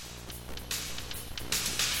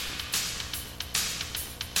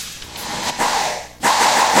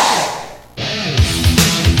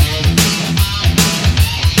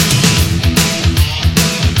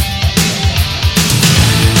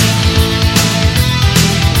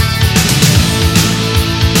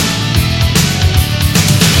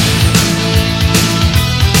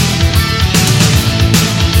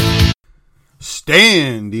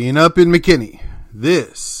Standing up in McKinney,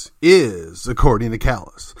 this is According to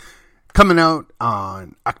Callus. Coming out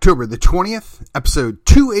on October the 20th, episode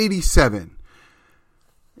 287,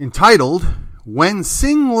 entitled, When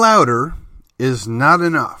Sing Louder is Not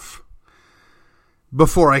Enough.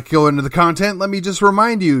 Before I go into the content, let me just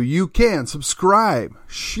remind you, you can subscribe,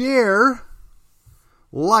 share,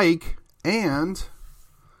 like, and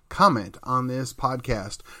comment on this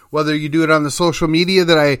podcast, whether you do it on the social media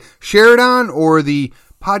that I share it on or the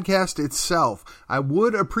podcast itself. I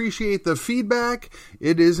would appreciate the feedback.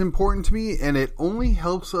 It is important to me and it only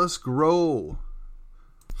helps us grow.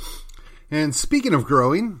 And speaking of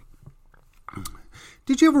growing,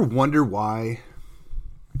 did you ever wonder why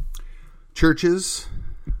churches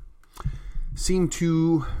seem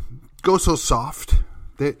to go so soft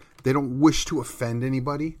that they don't wish to offend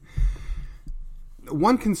anybody?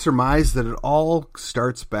 One can surmise that it all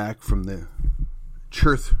starts back from the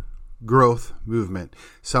church growth movement.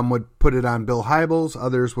 Some would put it on Bill Hybels,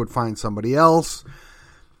 others would find somebody else.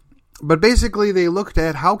 But basically they looked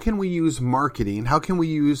at how can we use marketing, how can we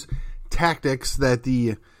use tactics that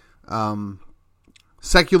the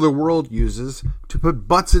secular world uses to put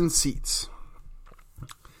butts in seats.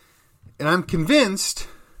 And I'm convinced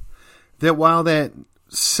that while that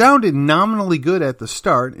sounded nominally good at the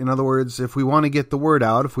start, in other words, if we want to get the word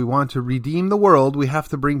out, if we want to redeem the world, we have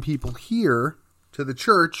to bring people here to the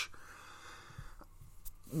church.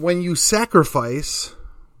 When you sacrifice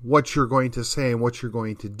what you're going to say and what you're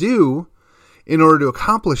going to do in order to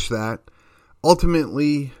accomplish that,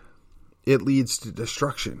 ultimately it leads to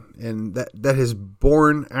destruction. And that has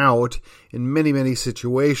borne out in many, many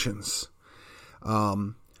situations.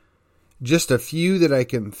 Just a few that I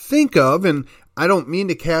can think of, and I don't mean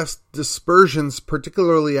to cast dispersions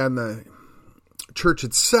particularly on the church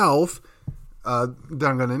itself that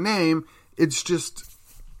I'm going to name.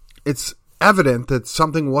 It's evident that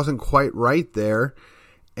something wasn't quite right there,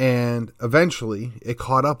 and eventually it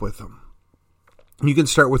caught up with them. You can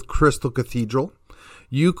start with Crystal Cathedral.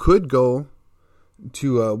 You could go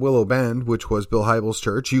to Willow Bend, which was Bill Hybels'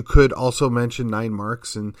 church. You could also mention Nine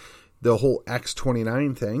Marks and the whole Acts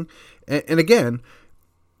 29 thing. And again,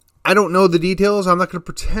 I don't know the details. I'm not going to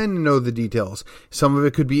pretend to know the details. Some of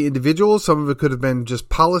it could be individuals. Some of it could have been just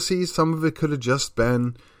policies. Some of it could have just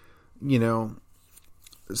been,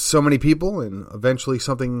 so many people, and eventually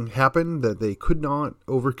something happened that they could not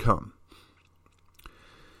overcome.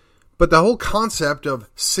 But the whole concept of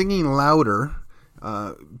singing louder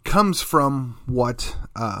comes from what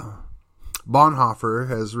Bonhoeffer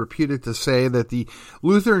has reputed to say that the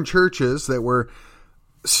Lutheran churches that were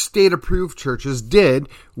state-approved churches did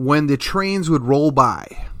when the trains would roll by.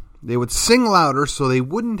 They would sing louder so they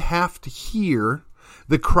wouldn't have to hear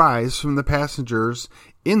the cries from the passengers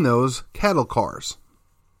in those cattle cars.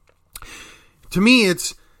 To me,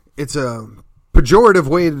 it's a pejorative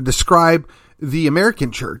way to describe the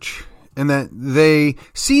American church, and that they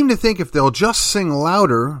seem to think if they'll just sing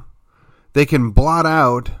louder, they can blot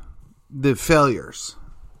out the failures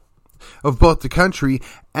of both the country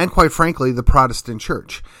and, quite frankly, the Protestant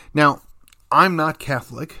church. Now, I'm not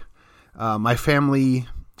Catholic. My family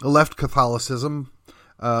left Catholicism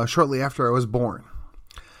shortly after I was born.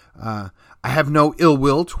 I have no ill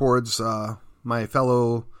will towards my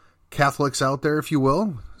fellow Catholics out there, if you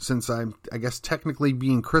will, since I'm, I guess, technically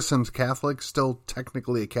being christened Catholic, still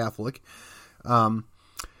technically a Catholic.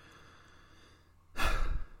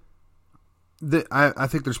 I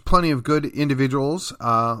think there's plenty of good individuals,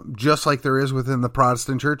 just like there is within the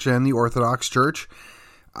Protestant church and the Orthodox church.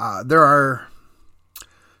 There are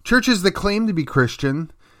churches that claim to be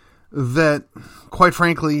Christian that, quite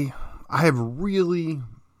frankly, I have really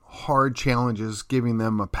hard challenges giving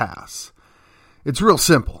them a pass. It's real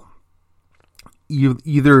simple.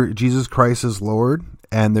 Either Jesus Christ is Lord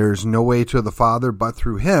and there's no way to the Father but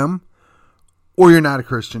through Him, or you're not a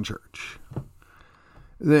Christian church.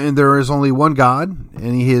 And there is only one God,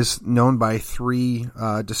 and He is known by three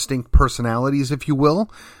distinct personalities, if you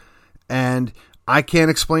will. And I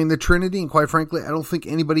can't explain the Trinity, and quite frankly, I don't think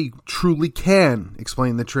anybody truly can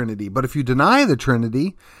explain the Trinity. But if you deny the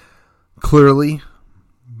Trinity, clearly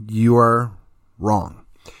you are wrong.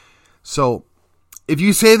 So, if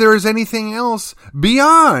you say there is anything else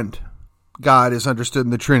beyond God is understood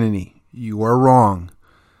in the Trinity, you are wrong.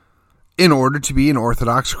 In order to be an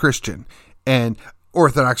Orthodox Christian. And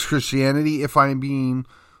Orthodox Christianity, if I'm being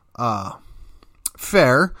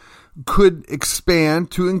fair, could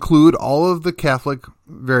expand to include all of the Catholic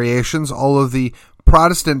variations, all of the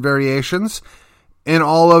Protestant variations, and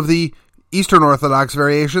all of the Eastern Orthodox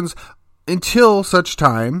variations until such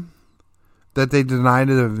time that they deny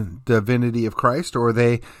the divinity of Christ, or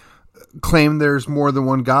they claim there's more than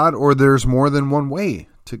one God, or there's more than one way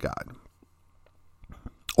to God.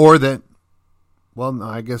 Or that, well, no,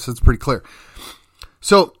 I guess it's pretty clear.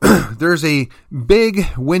 So there's a big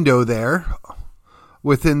window there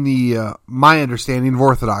within the my understanding of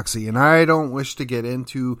orthodoxy, and I don't wish to get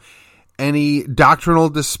into any doctrinal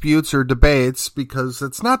disputes or debates because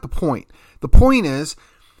that's not the point. The point is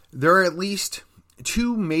there are at least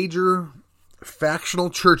two major factional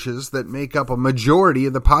churches that make up a majority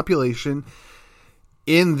of the population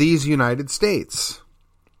in these United States.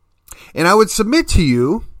 And I would submit to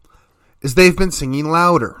you is they've been singing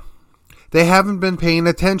louder. They haven't been paying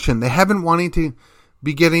attention. They haven't wanted to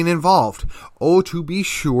be getting involved. Oh, to be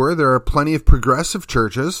sure, there are plenty of progressive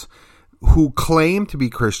churches who claim to be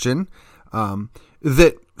Christian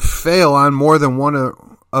that fail on more than one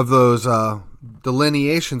of those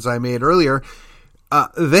delineations I made earlier.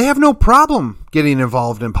 They have no problem getting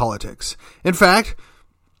involved in politics. In fact,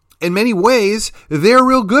 in many ways, they're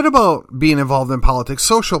real good about being involved in politics,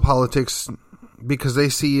 social politics, because they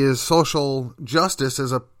see as social justice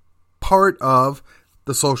as a part of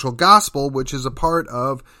the social gospel, which is a part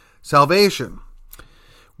of salvation,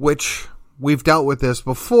 which we've dealt with this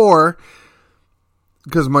before,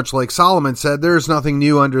 because much like Solomon said, there is nothing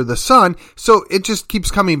new under the sun. So it just keeps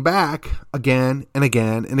coming back again and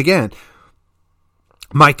again and again.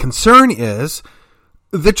 My concern is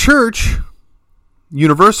the church,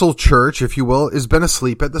 universal church, if you will, has been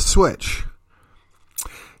asleep at the switch.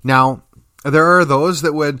 Now, there are those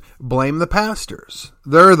that would blame the pastors.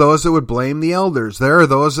 There are those that would blame the elders. There are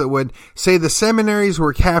those that would say the seminaries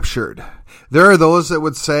were captured. There are those that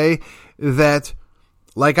would say that,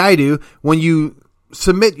 like I do, when you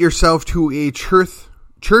submit yourself to a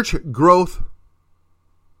church growth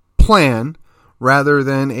plan rather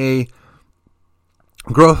than a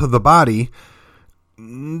growth of the body,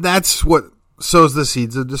 that's what sows the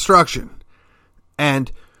seeds of destruction.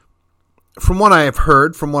 And from what I have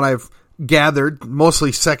heard, from what I've gathered,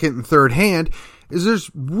 mostly second and third hand, is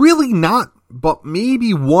there's really not but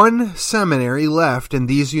maybe one seminary left in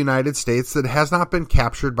these United States that has not been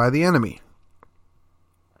captured by the enemy.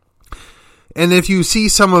 And if you see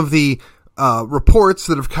some of the reports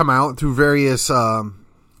that have come out through various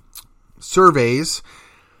surveys,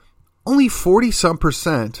 only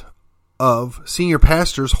 40% of senior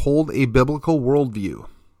pastors hold a biblical worldview.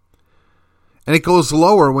 And it goes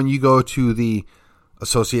lower when you go to the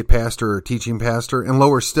associate pastor or teaching pastor, and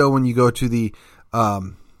lower still when you go to the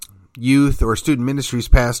youth or student ministries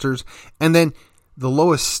pastors, and then the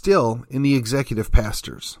lowest still in the executive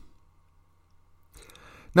pastors.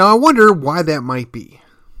 Now, I wonder why that might be.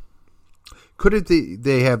 Could it be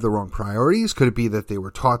they have the wrong priorities? Could it be that they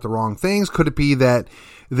were taught the wrong things? Could it be that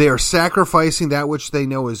they are sacrificing that which they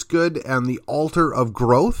know is good on the altar of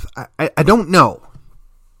growth? I don't know.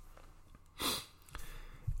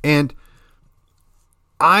 And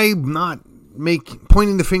I'm not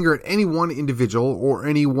pointing the finger at any one individual or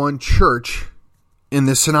any one church in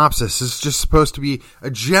this synopsis. It's just supposed to be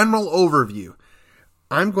a general overview.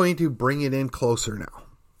 I'm going to bring it in closer now.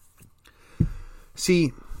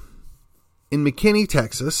 See, in McKinney,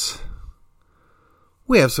 Texas,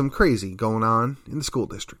 we have some crazy going on in the school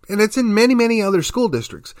district. And it's in many, many other school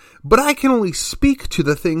districts. But I can only speak to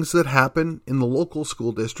the things that happen in the local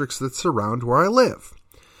school districts that surround where I live.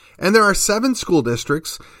 And there are 7 school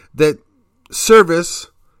districts that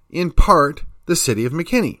service, in part, the city of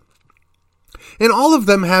McKinney. And all of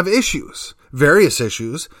them have issues, various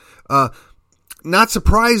issues. Not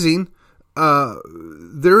surprising,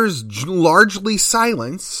 there's largely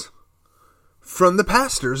silence from the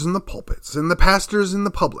pastors in the pulpits and the pastors in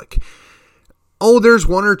the public. Oh, there's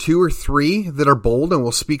 1 or 2 or 3 that are bold and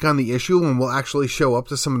will speak on the issue and will actually show up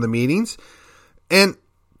to some of the meetings. And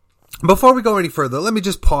before we go any further, let me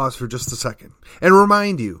just pause for just a second and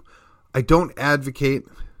remind you, I don't advocate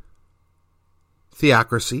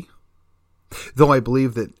theocracy, though I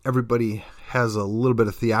believe that everybody has a little bit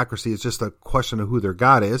of theocracy. It's just a question of who their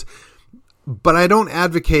God is. But I don't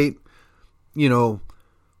advocate,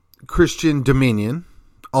 Christian dominion.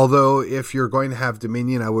 Although if you're going to have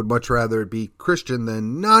dominion, I would much rather it be Christian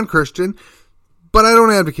than non-Christian. But I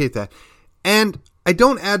don't advocate that. And I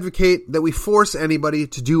don't advocate that we force anybody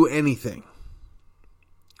to do anything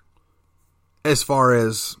as far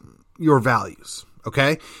as your values.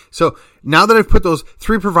 Okay? So now that I've put those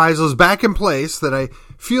 3 provisos back in place that I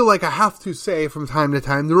feel like I have to say from time to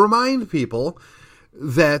time to remind people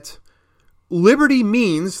that liberty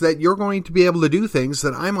means that you're going to be able to do things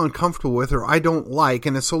that I'm uncomfortable with or I don't like.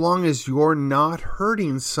 And so long as you're not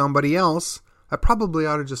hurting somebody else, I probably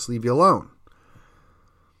ought to just leave you alone.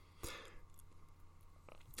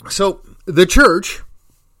 So the church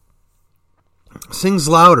sings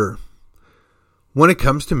louder when it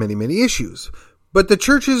comes to many, many issues. But the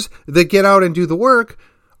churches that get out and do the work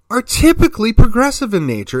are typically progressive in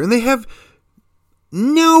nature, and they have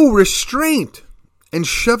no restraint in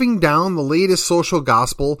shoving down the latest social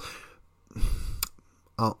gospel,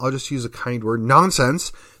 I'll just use a kind word,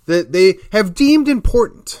 nonsense, that they have deemed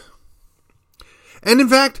important. And in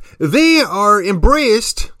fact, they are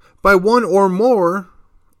embraced by one or more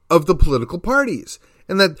of the political parties,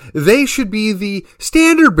 and that they should be the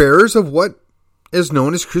standard bearers of what is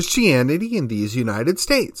known as Christianity in these United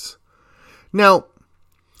States. Now,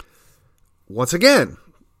 once again,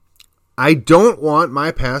 I don't want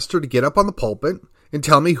my pastor to get up on the pulpit and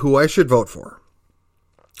tell me who I should vote for.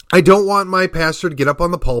 I don't want my pastor to get up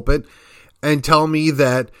on the pulpit and tell me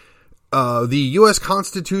that the U.S.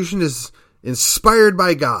 Constitution is inspired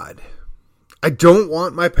by God. I don't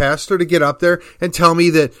want my pastor to get up there and tell me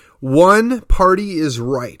that one party is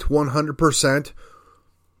right 100%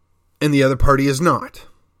 and the other party is not.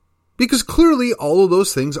 Because clearly all of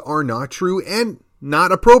those things are not true and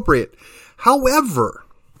not appropriate. However,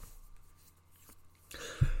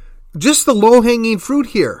 just the low-hanging fruit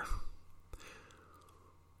here.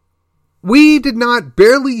 We did not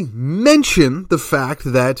barely mention the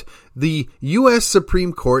fact that the U.S.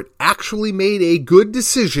 Supreme Court actually made a good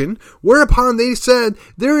decision, whereupon they said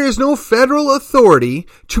there is no federal authority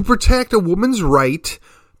to protect a woman's right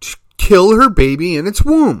to kill her baby in its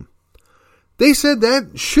womb. They said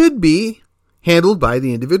that should be handled by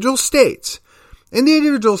the individual states. And the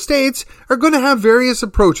individual states are going to have various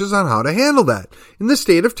approaches on how to handle that. In the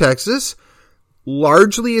state of Texas,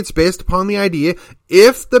 largely it's based upon the idea,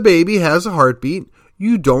 if the baby has a heartbeat,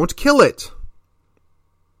 you don't kill it.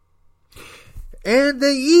 And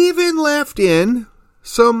they even left in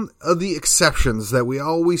some of the exceptions that we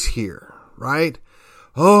always hear, right?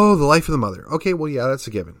 Oh, the life of the mother. Okay, well, yeah, that's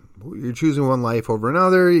a given. You're choosing one life over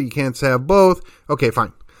another. You can't have both. Okay,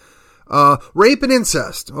 fine. Rape and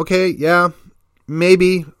incest. Okay, yeah,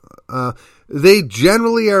 maybe. They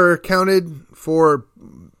generally are accounted for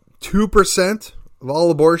 2% of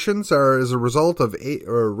all abortions are as a result of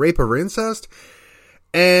rape or incest.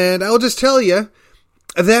 And I'll just tell you,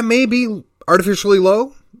 that may be artificially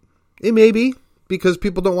low. It may be, because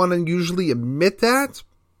people don't want to usually admit that.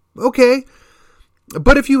 Okay.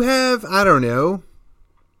 But if you have, I don't know,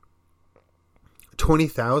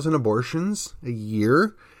 20,000 abortions a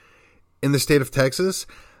year in the state of Texas,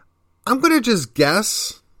 I'm going to just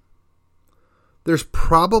guess there's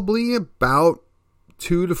probably about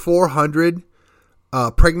 200 to 400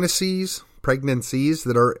 pregnancies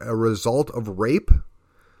that are a result of rape.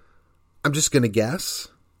 I'm just going to guess.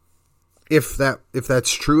 If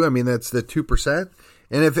that's true, I mean, that's the 2%.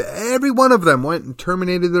 And if every one of them went and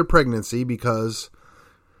terminated their pregnancy because,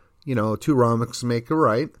 two wrongs make a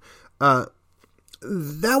right,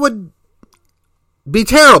 that would be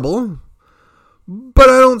terrible. But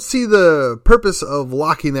I don't see the purpose of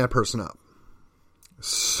locking that person up.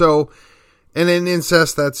 So, and in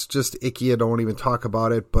incest, that's just icky. I don't even talk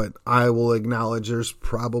about it, but I will acknowledge there's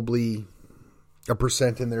probably a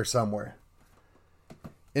 % in there somewhere.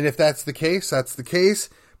 And if that's the case, that's the case.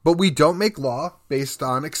 But we don't make law based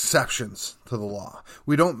on exceptions to the law.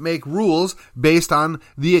 We don't make rules based on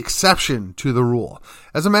the exception to the rule.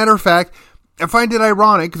 As a matter of fact, I find it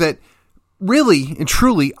ironic that really and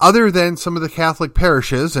truly, other than some of the Catholic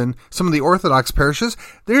parishes and some of the Orthodox parishes,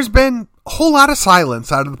 there's been a whole lot of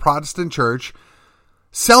silence out of the Protestant church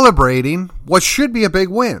celebrating what should be a big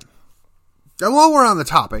win. And while we're on the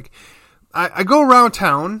topic, I go around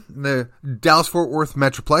town, the Dallas-Fort Worth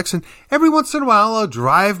Metroplex, and every once in a while I'll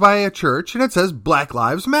drive by a church and it says Black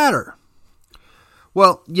Lives Matter.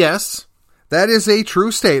 Well, yes, that is a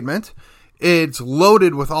true statement. It's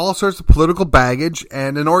loaded with all sorts of political baggage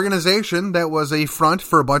and an organization that was a front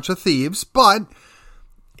for a bunch of thieves. But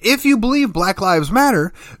if you believe Black Lives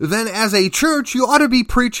Matter, then as a church, you ought to be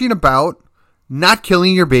preaching about not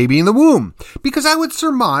killing your baby in the womb. Because I would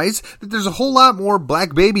surmise that there's a whole lot more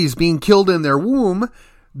black babies being killed in their womb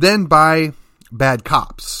than by bad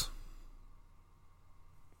cops.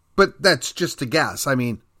 But that's just a guess. I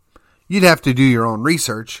mean, you'd have to do your own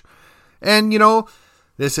research. And,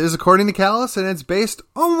 this is according to Callus, and it's based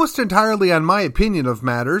almost entirely on my opinion of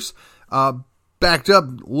matters, backed up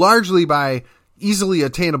largely by easily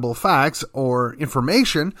attainable facts or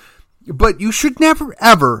information. But you should never,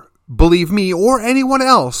 ever believe me or anyone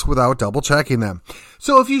else without double checking them.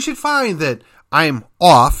 So if you should find that I'm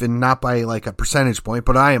off, and not by like a percentage point,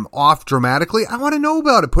 but I am off dramatically, I want to know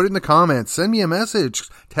about it. Put it in the comments. Send me a message.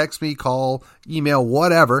 Text me, call, email,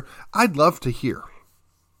 whatever. I'd love to hear.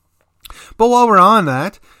 But while we're on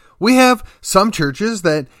that, we have some churches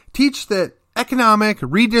that teach that economic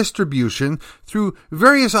redistribution through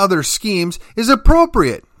various other schemes is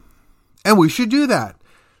appropriate, and we should do that.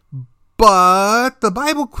 But the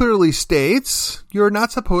Bible clearly states you're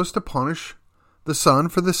not supposed to punish the son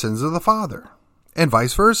for the sins of the father, and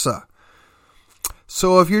vice versa.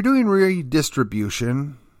 So if you're doing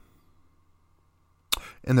redistribution,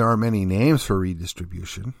 and there are many names for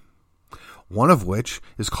redistribution, one of which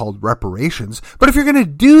is called reparations, but if you're going to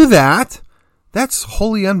do that, that's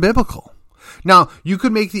wholly unbiblical. Now, you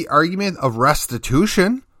could make the argument of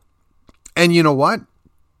restitution, and you know what?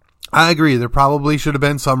 I agree, there probably should have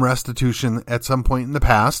been some restitution at some point in the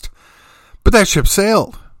past, but that ship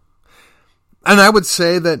sailed. And I would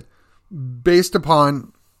say that based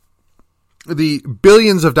upon the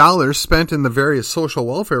billions of dollars spent in the various social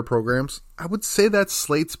welfare programs, I would say that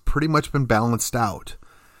slate's pretty much been balanced out.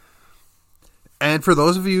 And for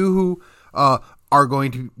those of you who are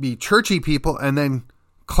going to be churchy people and then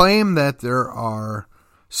claim that there are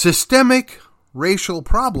systemic racial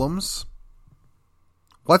problems,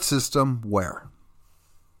 what system? Where?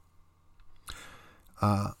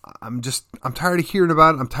 I'm tired of hearing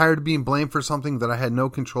about it. I'm tired of being blamed for something that I had no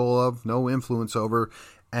control of, no influence over,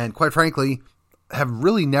 and quite frankly, have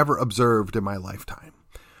really never observed in my lifetime.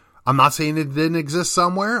 I'm not saying it didn't exist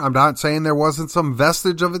somewhere. I'm not saying there wasn't some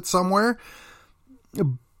vestige of it somewhere.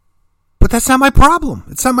 But that's not my problem.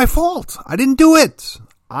 It's not my fault. I didn't do it.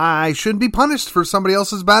 I shouldn't be punished for somebody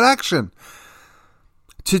else's bad action.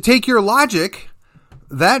 To take your logic,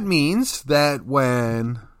 that means that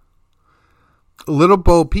when Little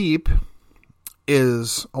Bo Peep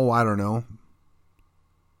is,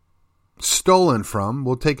 stolen from,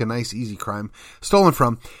 we'll take a nice easy crime, stolen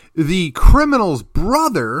from, the criminal's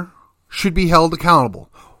brother should be held accountable.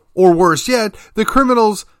 Or worse yet, the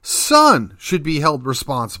criminal's son should be held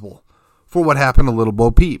responsible for what happened to Little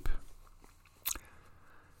Bo Peep.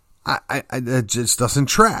 That just doesn't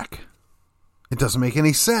track. It doesn't make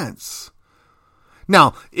any sense.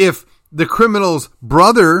 Now, if the criminal's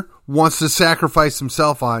brother wants to sacrifice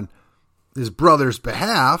himself on his brother's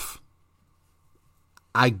behalf,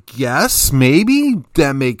 I guess maybe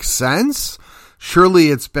that makes sense. Surely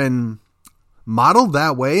it's been modeled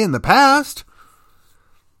that way in the past.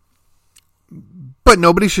 But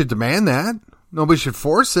nobody should demand that. Nobody should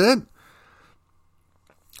force it.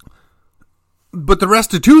 But the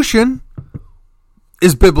restitution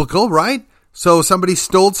is biblical, right? So somebody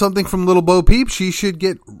stole something from Little Bo Peep, she should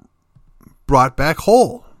get brought back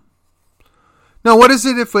whole. Now, what is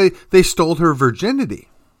it if they stole her virginity?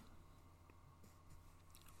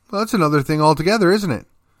 Well, that's another thing altogether, isn't it?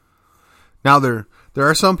 Now, there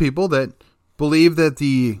are some people that believe that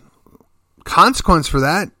the consequence for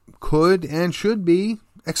that could and should be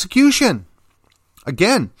execution.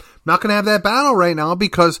 Again, I'm not going to have that battle right now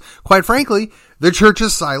because, quite frankly, the church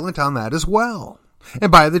is silent on that as well.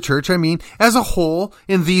 And by the church, I mean as a whole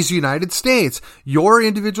in these United States. Your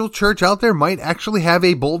individual church out there might actually have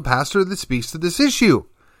a bold pastor that speaks to this issue.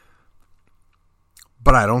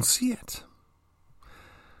 But I don't see it.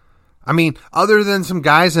 I mean, other than some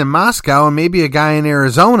guys in Moscow and maybe a guy in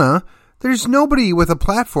Arizona, there's nobody with a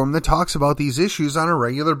platform that talks about these issues on a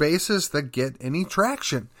regular basis that get any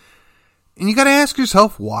traction. And you got to ask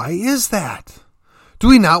yourself, why is that? Do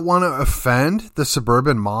we not want to offend the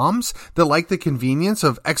suburban moms that like the convenience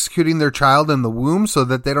of executing their child in the womb so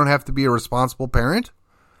that they don't have to be a responsible parent?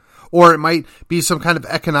 Or it might be some kind of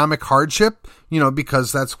economic hardship,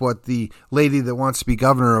 because that's what the lady that wants to be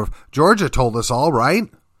governor of Georgia told us all, right?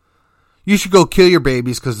 You should go kill your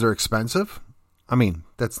babies because they're expensive. I mean,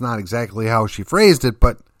 that's not exactly how she phrased it,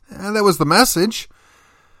 but that was the message.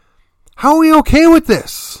 How are we okay with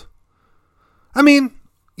this? I mean,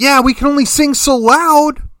 yeah, we can only sing so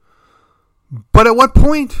loud, but at what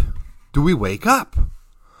point do we wake up?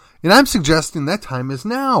 And I'm suggesting that time is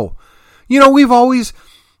now. We've always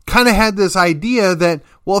kind of had this idea that,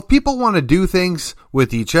 well, if people want to do things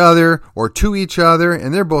with each other or to each other,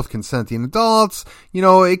 and they're both consenting adults,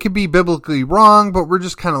 it could be biblically wrong, but we're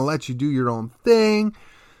just kind of let you do your own thing.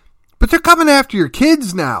 But they're coming after your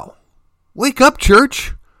kids now. Wake up,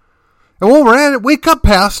 church. And while we're at it, wake up,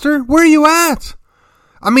 pastor. Where are you at?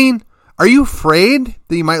 I mean, are you afraid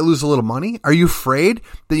that you might lose a little money? Are you afraid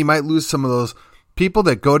that you might lose some of those people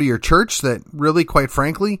that go to your church that really, quite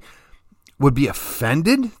frankly, would be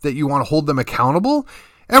offended that you want to hold them accountable?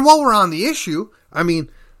 And while we're on the issue, I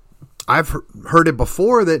mean, I've heard it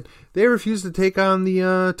before that they refuse to take on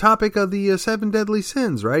the topic of the 7 deadly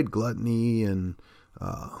sins, right? Gluttony and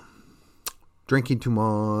drinking too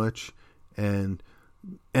much and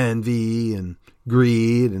envy and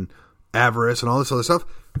greed and avarice and all this other stuff.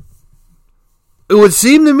 it would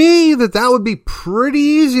seem to me that would be pretty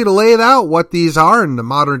easy to lay it out what these are in the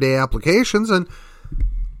modern day applications. And,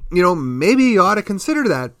 maybe you ought to consider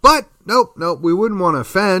that. But nope, we wouldn't want to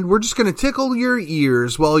offend. We're just going to tickle your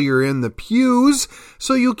ears while you're in the pews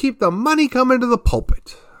so you'll keep the money coming to the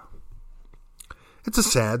pulpit. It's a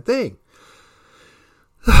sad thing.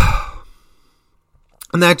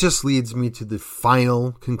 And that just leads me to the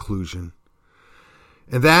final conclusion.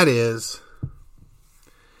 And that is,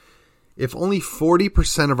 if only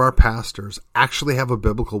 40% of our pastors actually have a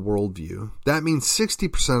biblical worldview, that means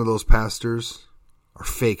 60% of those pastors are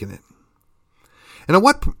faking it. And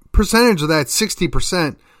what percentage of that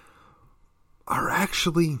 60% are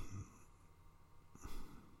actually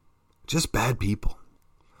just bad people?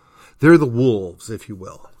 They're the wolves, if you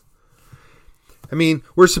will. I mean,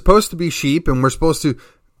 we're supposed to be sheep and we're supposed to,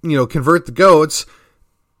 convert the goats.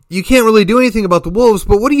 You can't really do anything about the wolves,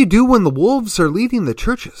 but what do you do when the wolves are leading the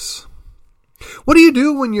churches? What do you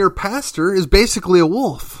do when your pastor is basically a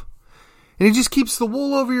wolf? And he just keeps the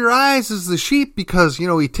wool over your eyes as the sheep because,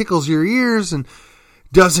 he tickles your ears and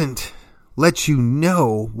doesn't let you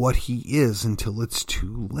know what he is until it's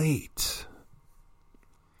too late.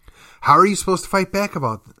 How are you supposed to fight back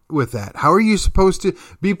with that? How are you supposed to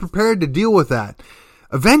be prepared to deal with that?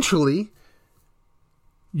 Eventually,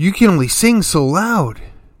 you can only sing so loud,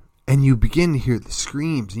 and you begin to hear the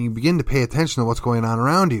screams, and you begin to pay attention to what's going on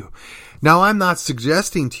around you. Now, I'm not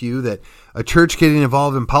suggesting to you that a church getting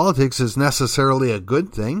involved in politics is necessarily a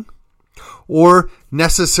good thing or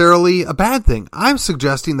necessarily a bad thing. I'm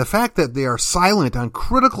suggesting the fact that they are silent on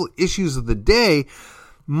critical issues of the day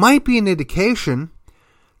might be an indication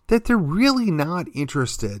that they're really not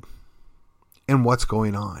interested in what's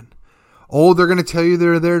going on. Oh, they're going to tell you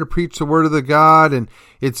they're there to preach the word of the God, and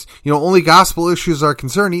it's, only gospel issues are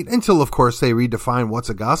concerning, until, of course, they redefine what's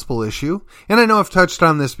a gospel issue. And I know I've touched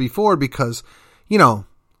on this before because,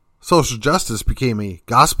 social justice became a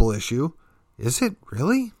gospel issue. Is it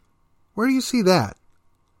really? Where do you see that?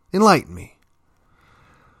 Enlighten me.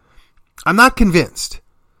 I'm not convinced.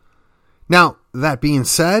 Now, that being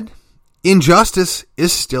said, injustice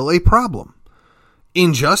is still a problem.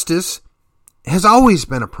 Injustice has always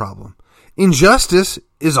been a problem. Injustice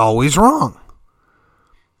is always wrong.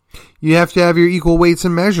 You have to have your equal weights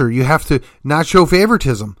and measure. You have to not show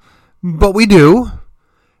favoritism. But we do.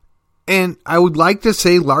 And I would like to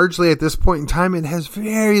say largely at this point in time, it has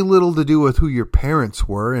very little to do with who your parents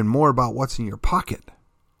were and more about what's in your pocket.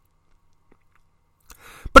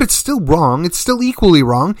 But it's still wrong. It's still equally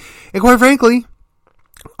wrong. And quite frankly,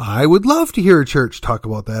 I would love to hear a church talk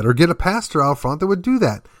about that or get a pastor out front that would do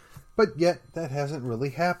that. But yet that hasn't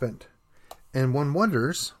really happened. And one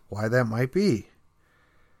wonders why that might be.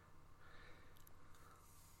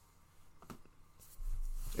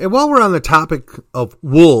 And while we're on the topic of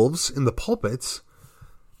wolves in the pulpits,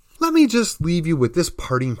 let me just leave you with this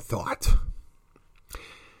parting thought.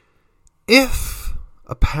 If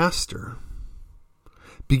a pastor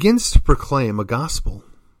begins to proclaim a gospel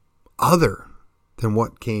other than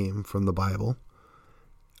what came from the Bible,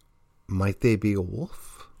 might they be a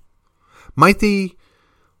wolf? Might they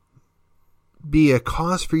be a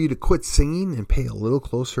cause for you to quit singing and pay a little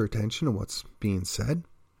closer attention to what's being said?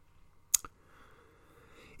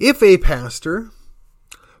 If a pastor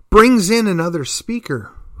brings in another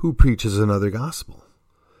speaker who preaches another gospel,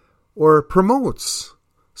 or promotes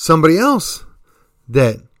somebody else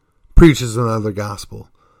that preaches another gospel,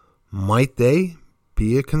 might they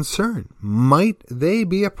be a concern? Might they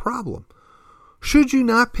be a problem? Should you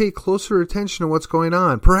not pay closer attention to what's going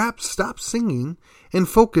on? Perhaps stop singing and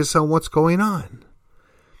focus on what's going on.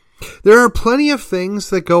 There are plenty of things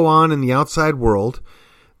that go on in the outside world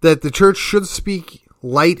that the church should speak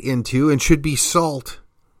light into and should be salt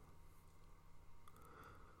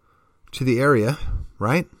to the area,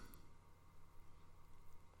 right?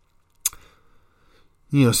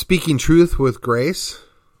 Speaking truth with grace,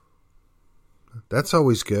 that's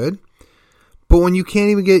always good. But when you can't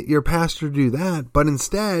even get your pastor to do that, but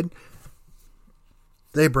instead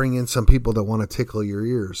they bring in some people that want to tickle your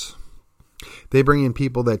ears. They bring in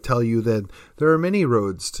people that tell you that there are many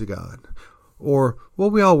roads to God. Or,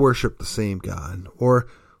 well, we all worship the same God. Or,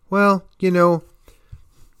 well,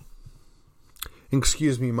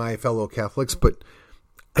 excuse me, my fellow Catholics, but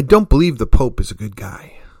I don't believe the Pope is a good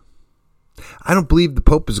guy. I don't believe the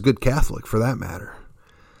Pope is a good Catholic, for that matter.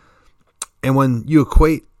 And when you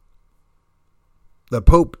equate the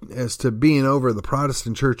Pope as to being over the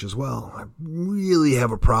Protestant church as well, I really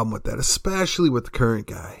have a problem with that, especially with the current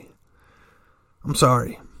guy. I'm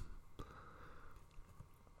sorry.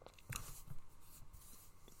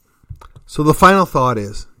 So the final thought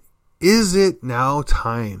is it now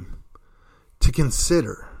time to to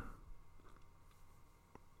consider.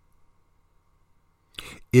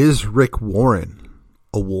 Is Rick Warren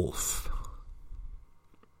a wolf?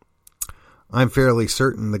 I'm fairly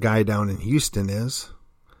certain the guy down in Houston is.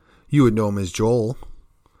 You would know him as Joel.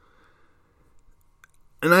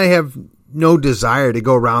 And I have no desire to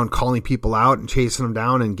go around calling people out and chasing them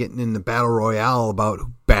down and getting in the battle royale about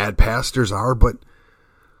who bad pastors are, but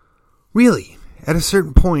really, at a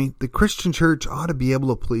certain point, the Christian church ought to be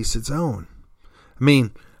able to police its own. I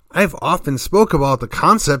mean, I've often spoke about the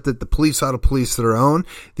concept that the police ought to police their own,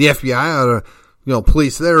 the FBI ought to,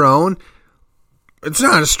 police their own. It's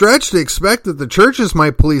not a stretch to expect that the churches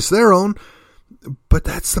might police their own, but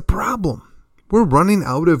that's the problem. We're running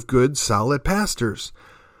out of good, solid pastors.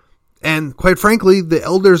 And quite frankly, the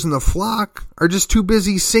elders in the flock are just too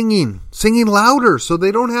busy singing louder so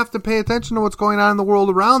they don't have to pay attention to what's going on in the world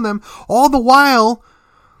around them, all the while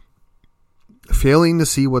failing to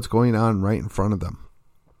see what's going on right in front of them.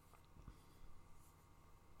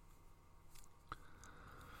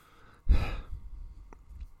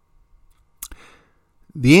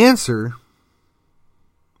 The answer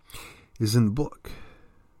is in the book.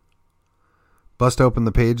 Bust open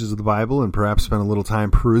the pages of the Bible and perhaps spend a little time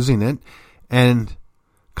perusing it and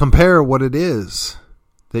compare what it is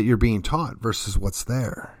that you're being taught versus what's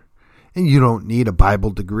there. And you don't need a Bible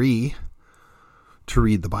degree to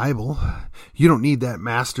read the Bible. You don't need that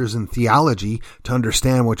master's in theology to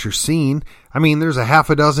understand what you're seeing. I mean, there's a half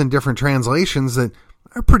a dozen different translations that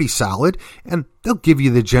are pretty solid, and they'll give you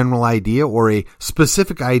the general idea or a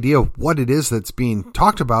specific idea of what it is that's being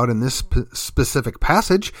talked about in this specific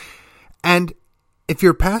passage. And if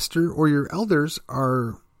your pastor or your elders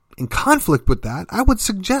are in conflict with that, I would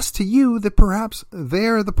suggest to you that perhaps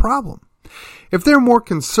they're the problem. If they're more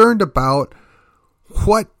concerned about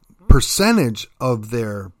what percentage of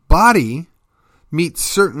their body meets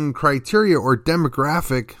certain criteria or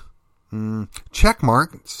demographic check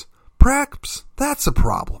marks, perhaps that's a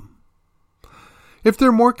problem. If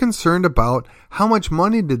they're more concerned about how much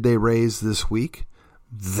money did they raise this week,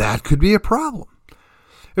 that could be a problem.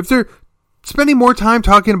 If they're spending more time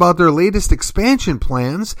talking about their latest expansion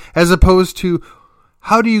plans as opposed to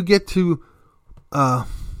how do you get to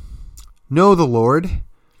know the Lord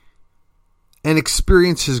and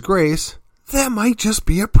experience His grace, that might just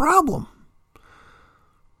be a problem.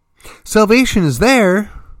 Salvation is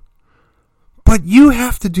there, but you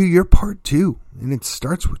have to do your part too, and it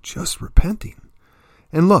starts with just repenting.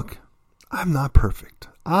 And look, I'm not perfect.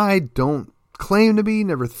 I don't claim to be,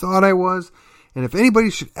 never thought I was. And if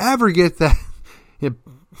anybody should ever get that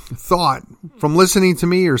thought from listening to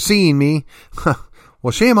me or seeing me,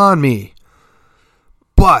 well, shame on me.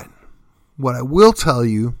 But what I will tell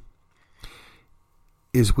you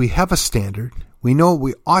is we have a standard. We know what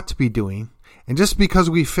we ought to be doing. And just because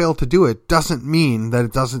we fail to do it doesn't mean that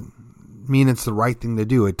it doesn't mean it's the right thing to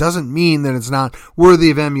do. It doesn't mean that it's not worthy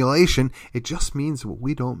of emulation. It just means that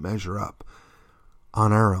we don't measure up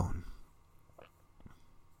on our own.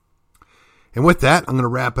 And with that, I'm going to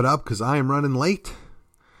wrap it up because I am running late.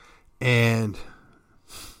 And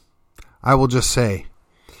I will just say,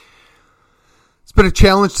 it's been a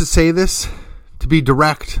challenge to say this, to be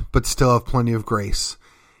direct, but still have plenty of grace.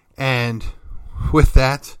 And with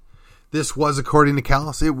that, this was According to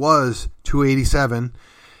Callus. It was 287.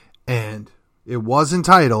 And it was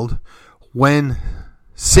entitled, When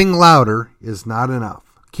Sing Louder Is Not Enough.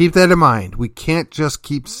 Keep that in mind. We can't just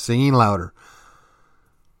keep singing louder.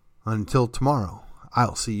 Until tomorrow,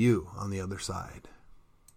 I'll see you on the other side.